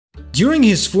During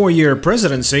his 4-year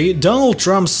presidency, Donald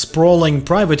Trump's sprawling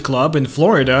private club in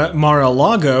Florida,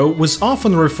 Mar-a-Lago, was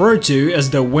often referred to as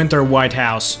the Winter White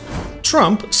House.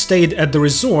 Trump stayed at the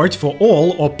resort for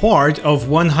all or part of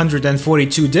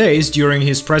 142 days during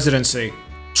his presidency.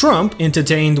 Trump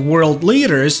entertained world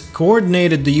leaders,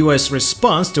 coordinated the US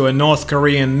response to a North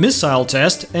Korean missile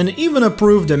test, and even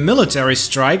approved a military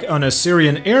strike on a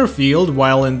Syrian airfield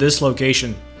while in this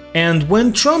location. And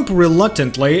when Trump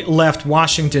reluctantly left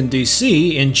Washington,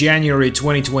 D.C. in January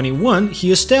 2021,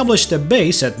 he established a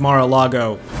base at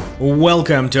Mar-a-Lago.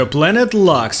 Welcome to Planet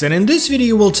Lux, and in this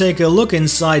video we'll take a look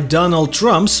inside Donald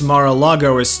Trump's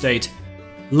Mar-a-Lago estate.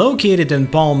 Located in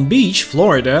Palm Beach,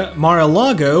 Florida,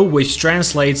 Mar-a-Lago, which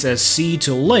translates as sea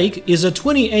to lake, is a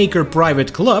 20-acre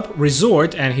private club,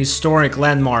 resort, and historic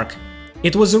landmark.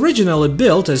 It was originally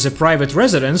built as a private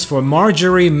residence for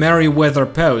Marjorie Merriweather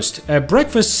Post, a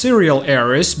breakfast cereal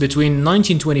heiress between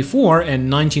 1924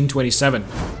 and 1927.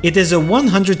 It is a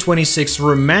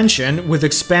 126-room mansion with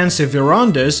expansive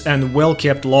verandas and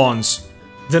well-kept lawns.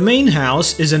 The main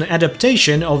house is an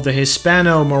adaptation of the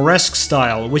Hispano-Moresque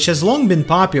style, which has long been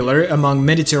popular among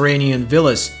Mediterranean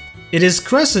villas. It is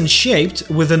crescent-shaped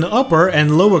with an upper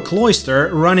and lower cloister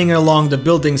running along the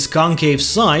building's concave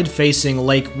side facing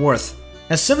Lake Worth.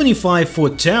 A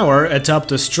 75-foot tower atop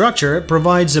the structure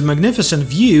provides a magnificent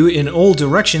view in all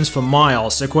directions for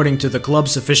miles, according to the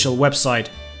club's official website.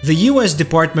 The U.S.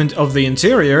 Department of the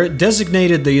Interior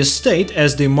designated the estate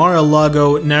as the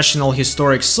Mar-a-Lago National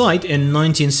Historic Site in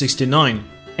 1969,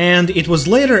 and it was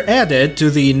later added to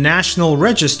the National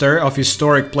Register of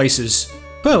Historic Places.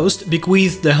 Post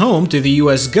bequeathed the home to the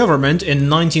U.S. government in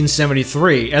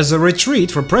 1973 as a retreat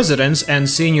for presidents and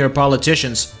senior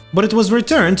politicians, but it was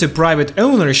returned to private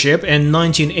ownership in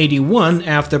 1981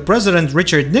 after President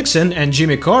Richard Nixon and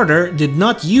Jimmy Carter did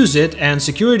not use it and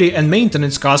security and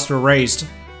maintenance costs were raised.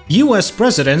 U.S.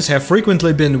 presidents have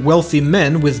frequently been wealthy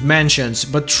men with mansions,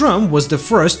 but Trump was the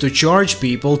first to charge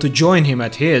people to join him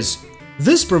at his.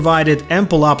 This provided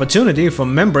ample opportunity for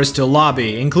members to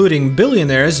lobby, including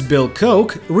billionaires Bill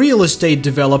Koch, real estate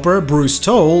developer Bruce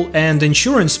Toll, and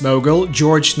insurance mogul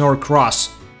George Norcross.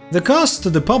 The costs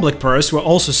to the public purse were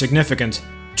also significant.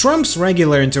 Trump's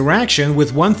regular interaction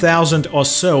with 1,000 or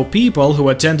so people who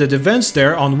attended events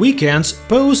there on weekends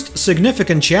posed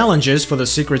significant challenges for the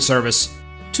Secret Service.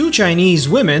 2 Chinese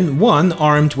women, one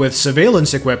armed with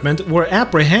surveillance equipment, were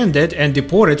apprehended and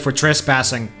deported for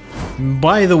trespassing.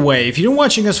 By the way, if you're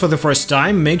watching us for the first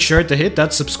time, make sure to hit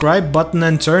that subscribe button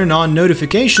and turn on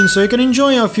notifications so you can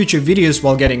enjoy our future videos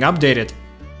while getting updated.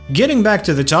 Getting back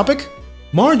to the topic,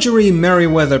 Marjorie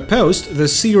Merriweather Post, the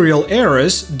serial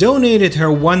heiress, donated her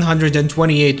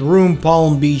 128-room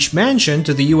Palm Beach mansion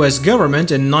to the US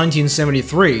government in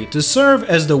 1973 to serve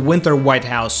as the Winter White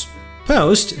House.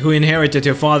 Post, who inherited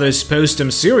her father's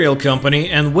Postum cereal company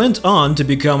and went on to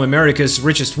become America's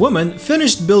richest woman,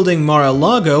 finished building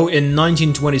Mar-a-Lago in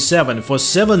 1927 for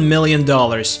 $7 million,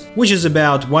 which is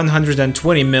about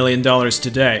 $120 million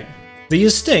today. The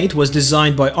estate was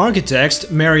designed by architects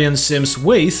Marion Sims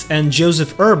Waith and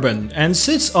Joseph Urban and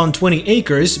sits on 20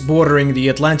 acres bordering the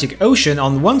Atlantic Ocean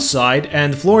on one side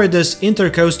and Florida's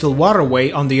Intercoastal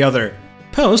Waterway on the other.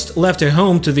 Post left her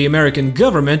home to the American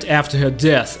government after her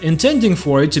death, intending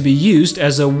for it to be used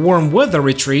as a warm weather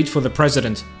retreat for the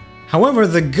president. However,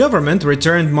 the government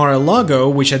returned Mar-a-Lago,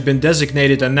 which had been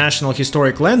designated a National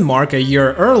Historic Landmark a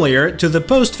year earlier, to the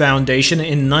Post Foundation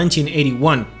in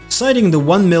 1981, citing the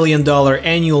 $1 million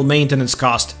annual maintenance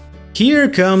cost. Here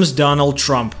comes Donald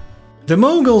Trump. The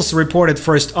mogul's reported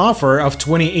first offer of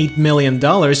 $28 million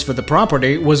for the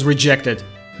property was rejected.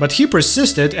 But he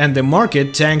persisted and the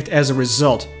market tanked as a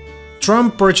result.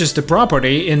 Trump purchased the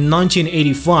property in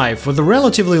 1985 for the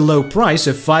relatively low price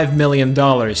of $5 million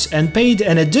and paid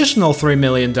an additional $3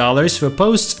 million for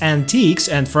Post's antiques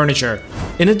and furniture.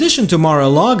 In addition to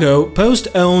Mar-a-Lago, Post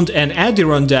owned an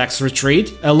Adirondacks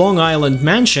retreat, a Long Island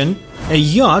mansion, a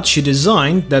yacht she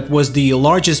designed that was the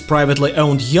largest privately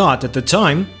owned yacht at the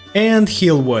time, and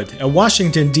Hillwood, a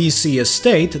Washington, D.C.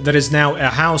 estate that is now a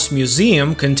house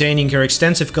museum containing her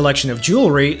extensive collection of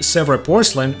jewelry, Sèvres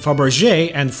porcelain,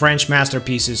 Fabergé, and French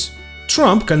masterpieces.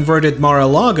 Trump converted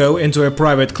Mar-a-Lago into a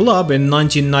private club in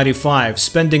 1995,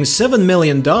 spending $7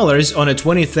 million on a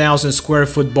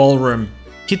 20,000-square-foot ballroom.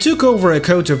 He took over a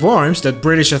coat of arms that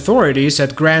British authorities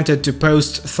had granted to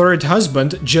Post's third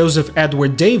husband, Joseph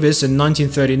Edward Davis, in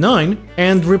 1939,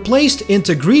 and replaced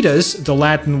integritas, the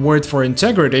Latin word for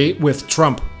integrity, with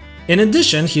Trump. In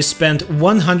addition, he spent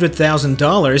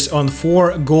 $100,000 on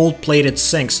 4 gold-plated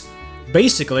sinks.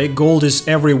 Basically, gold is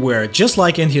everywhere, just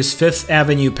like in his Fifth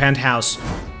Avenue penthouse.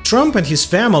 Trump and his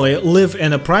family live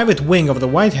in a private wing of the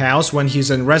White House when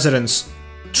he's in residence.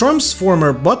 Trump's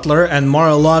former butler and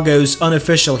Mar-a-Lago's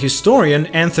unofficial historian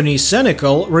Anthony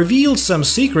Senecal revealed some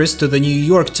secrets to the New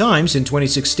York Times in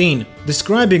 2016,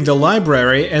 describing the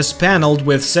library as paneled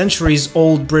with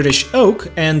centuries-old British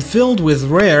oak and filled with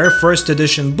rare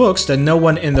first-edition books that no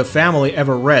one in the family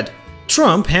ever read.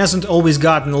 Trump hasn't always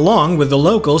gotten along with the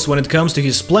locals when it comes to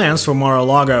his plans for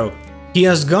Mar-a-Lago. He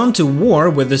has gone to war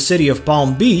with the city of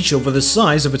Palm Beach over the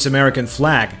size of its American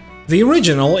flag. The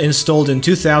original, installed in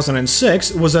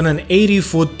 2006, was on an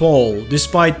 80-foot pole,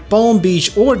 despite Palm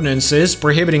Beach ordinances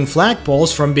prohibiting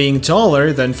flagpoles from being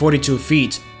taller than 42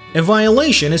 feet. A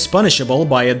violation is punishable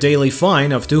by a daily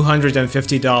fine of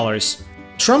 $250.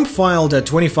 Trump filed a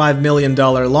 $25 million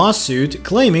lawsuit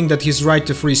claiming that his right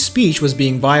to free speech was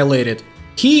being violated.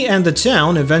 He and the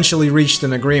town eventually reached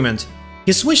an agreement.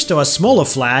 He switched to a smaller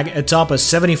flag atop a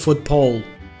 70-foot pole.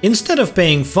 Instead of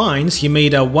paying fines, he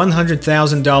made a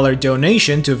 $100,000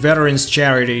 donation to veterans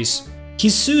charities.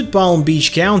 He sued Palm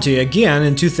Beach County again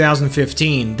in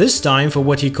 2015, this time for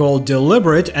what he called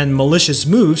deliberate and malicious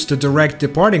moves to direct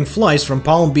departing flights from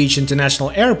Palm Beach International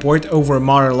Airport over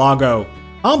Mar-a-Lago.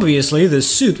 Obviously, this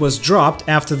suit was dropped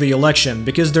after the election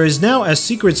because there is now a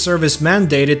Secret Service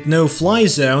mandated no-fly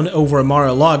zone over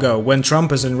Mar-a-Lago when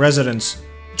Trump is in residence.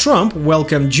 Trump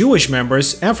welcomed Jewish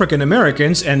members, African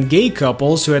Americans, and gay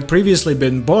couples who had previously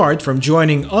been barred from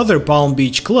joining other Palm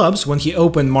Beach clubs when he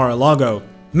opened Mar-a-Lago.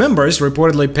 Members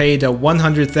reportedly paid a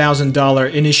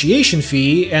 $100,000 initiation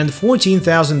fee and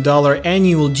 $14,000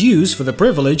 annual dues for the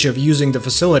privilege of using the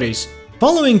facilities.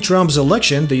 Following Trump's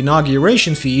election, the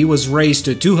inauguration fee was raised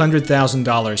to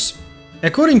 $200,000.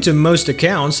 According to most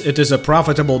accounts, it is a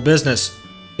profitable business.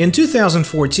 In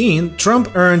 2014,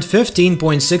 Trump earned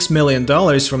 $15.6 million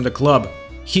from the club.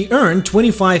 He earned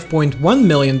 $25.1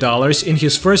 million in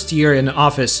his first year in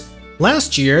office.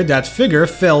 Last year, that figure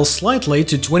fell slightly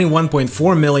to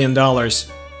 $21.4 million.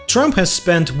 Trump has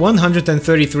spent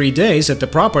 133 days at the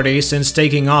property since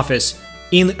taking office.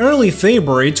 In early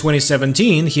February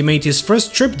 2017, he made his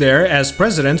first trip there as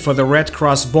president for the Red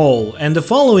Cross Bowl, and the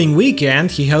following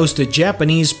weekend he hosted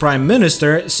Japanese Prime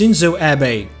Minister Shinzo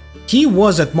Abe. He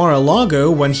was at Mar-a-Lago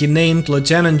when he named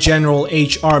Lieutenant General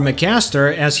H.R.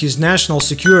 McMaster as his national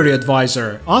security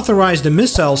advisor, authorized a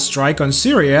missile strike on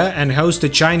Syria, and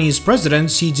hosted Chinese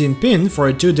President Xi Jinping for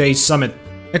a two-day summit.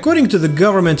 According to the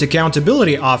Government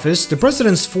Accountability Office, the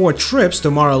president's 4 trips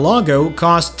to Mar-a-Lago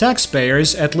cost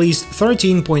taxpayers at least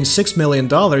 $13.6 million in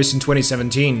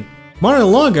 2017.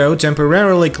 Mar-a-Lago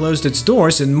temporarily closed its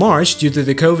doors in March due to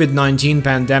the COVID-19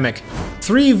 pandemic.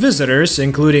 3 visitors,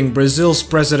 including Brazil's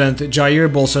President Jair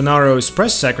Bolsonaro's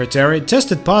press secretary,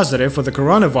 tested positive for the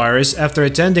coronavirus after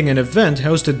attending an event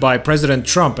hosted by President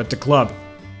Trump at the club.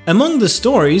 Among the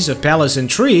stories of palace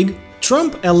intrigue,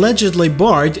 Trump allegedly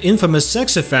barred infamous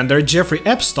sex offender Jeffrey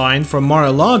Epstein from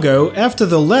Mar-a-Lago after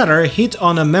the latter hit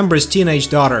on a member's teenage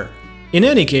daughter. In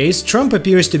any case, Trump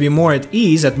appears to be more at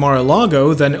ease at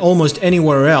Mar-a-Lago than almost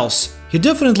anywhere else. He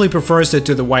definitely prefers it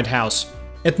to the White House.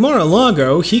 At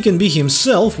Mar-a-Lago, he can be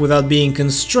himself without being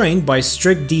constrained by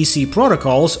strict DC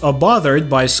protocols or bothered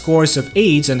by scores of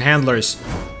aides and handlers.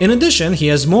 In addition, he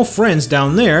has more friends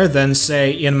down there than,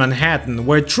 say, in Manhattan,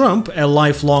 where Trump, a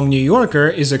lifelong New Yorker,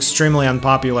 is extremely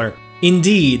unpopular.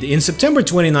 Indeed, in September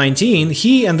 2019,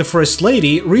 he and the First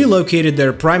Lady relocated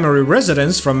their primary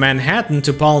residence from Manhattan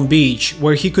to Palm Beach,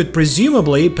 where he could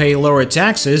presumably pay lower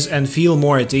taxes and feel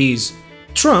more at ease.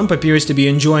 Trump appears to be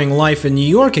enjoying life in New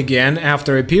York again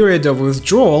after a period of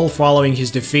withdrawal following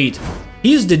his defeat.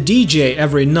 He is the DJ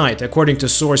every night, according to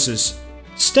sources.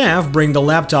 Staff bring the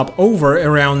laptop over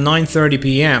around 9:30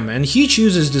 p.m. and he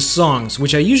chooses the songs,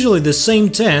 which are usually the same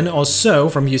 10 or so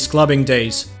from his clubbing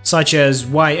days, such as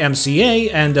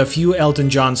YMCA and a few Elton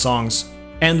John songs.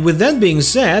 And with that being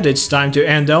said, it's time to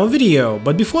end our video,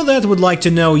 but before that, would like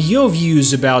to know your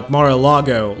views about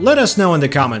Mar-a-Lago. Let us know in the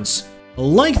comments.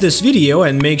 Like this video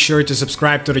and make sure to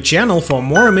subscribe to the channel for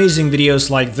more amazing videos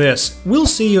like this. We'll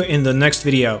see you in the next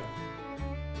video.